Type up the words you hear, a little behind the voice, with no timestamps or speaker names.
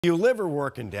You live or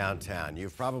work in downtown,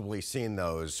 you've probably seen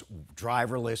those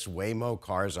driverless Waymo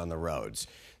cars on the roads.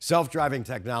 Self-driving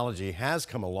technology has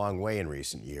come a long way in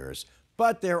recent years,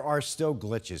 but there are still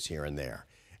glitches here and there.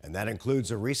 And that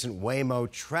includes a recent Waymo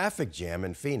traffic jam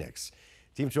in Phoenix.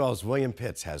 Team 12's William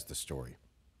Pitts has the story.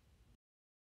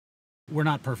 We're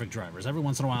not perfect drivers. Every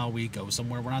once in a while we go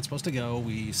somewhere we're not supposed to go,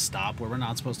 we stop where we're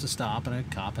not supposed to stop, and a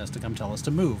cop has to come tell us to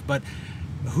move. But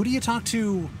who do you talk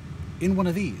to in one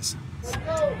of these?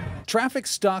 Traffic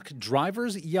stuck,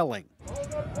 drivers yelling.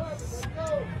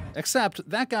 Except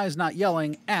that guy's not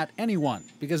yelling at anyone,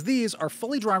 because these are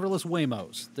fully driverless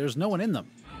Waymos. There's no one in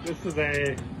them. This is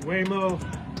a Waymo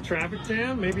traffic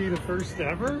jam, maybe the first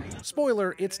ever?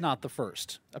 Spoiler, it's not the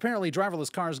first. Apparently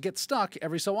driverless cars get stuck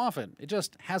every so often. It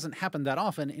just hasn't happened that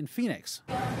often in Phoenix.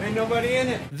 Ain't nobody in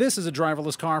it. This is a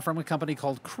driverless car from a company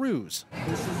called Cruise.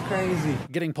 This is crazy.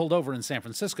 Getting pulled over in San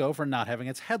Francisco for not having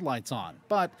its headlights on,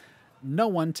 but no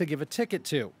one to give a ticket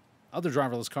to. Other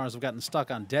driverless cars have gotten stuck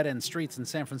on dead-end streets in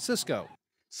San Francisco.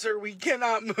 Sir, we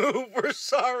cannot move. We're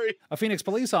sorry. A Phoenix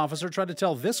police officer tried to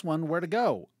tell this one where to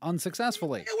go,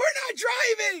 unsuccessfully. We're not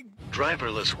driving.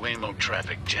 Driverless Waymo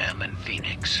traffic jam in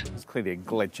Phoenix. There's clearly a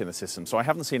glitch in the system, so I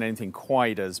haven't seen anything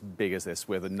quite as big as this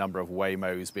with a number of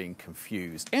Waymos being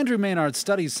confused. Andrew Maynard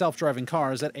studies self-driving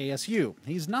cars at ASU.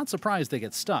 He's not surprised they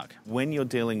get stuck. When you're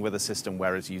dealing with a system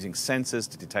where it's using sensors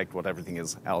to detect what everything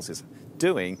else is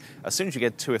doing, as soon as you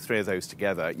get 2 or 3 of those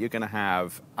together, you're going to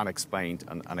have unexplained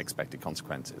and unexpected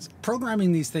consequences.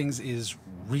 Programming these things is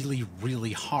really,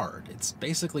 really hard. It's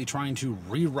basically trying to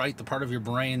rewrite the part of your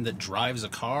brain that drives a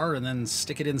car and then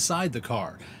stick it inside the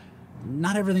car.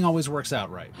 Not everything always works out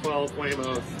right. 12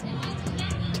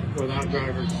 Waymos without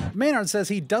drivers. Maynard says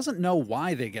he doesn't know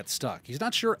why they get stuck. He's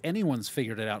not sure anyone's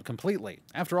figured it out completely.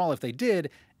 After all, if they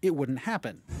did, it wouldn't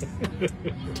happen.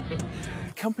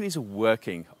 Companies are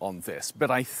working on this,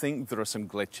 but I think there are some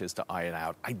glitches to iron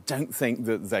out. I don't think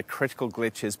that they're critical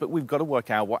glitches, but we've got to work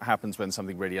out what happens when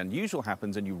something really unusual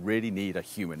happens and you really need a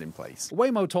human in place.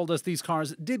 Waymo told us these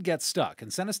cars did get stuck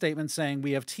and sent a statement saying,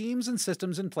 "We have teams and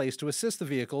systems in place to assist the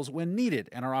vehicles when needed,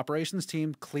 and our operations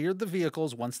team cleared the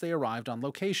vehicles once they arrived on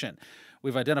location.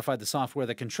 We've identified the software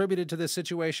that contributed to this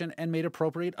situation and made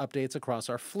appropriate updates across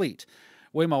our fleet."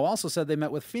 Waymo also said they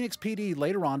met with Phoenix PD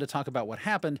later on to talk about what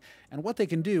happened and what they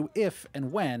can do if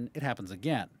and when it happens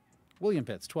again. William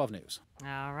Pitts, 12 News.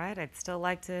 All right, I'd still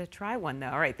like to try one though.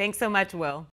 All right, thanks so much, Will.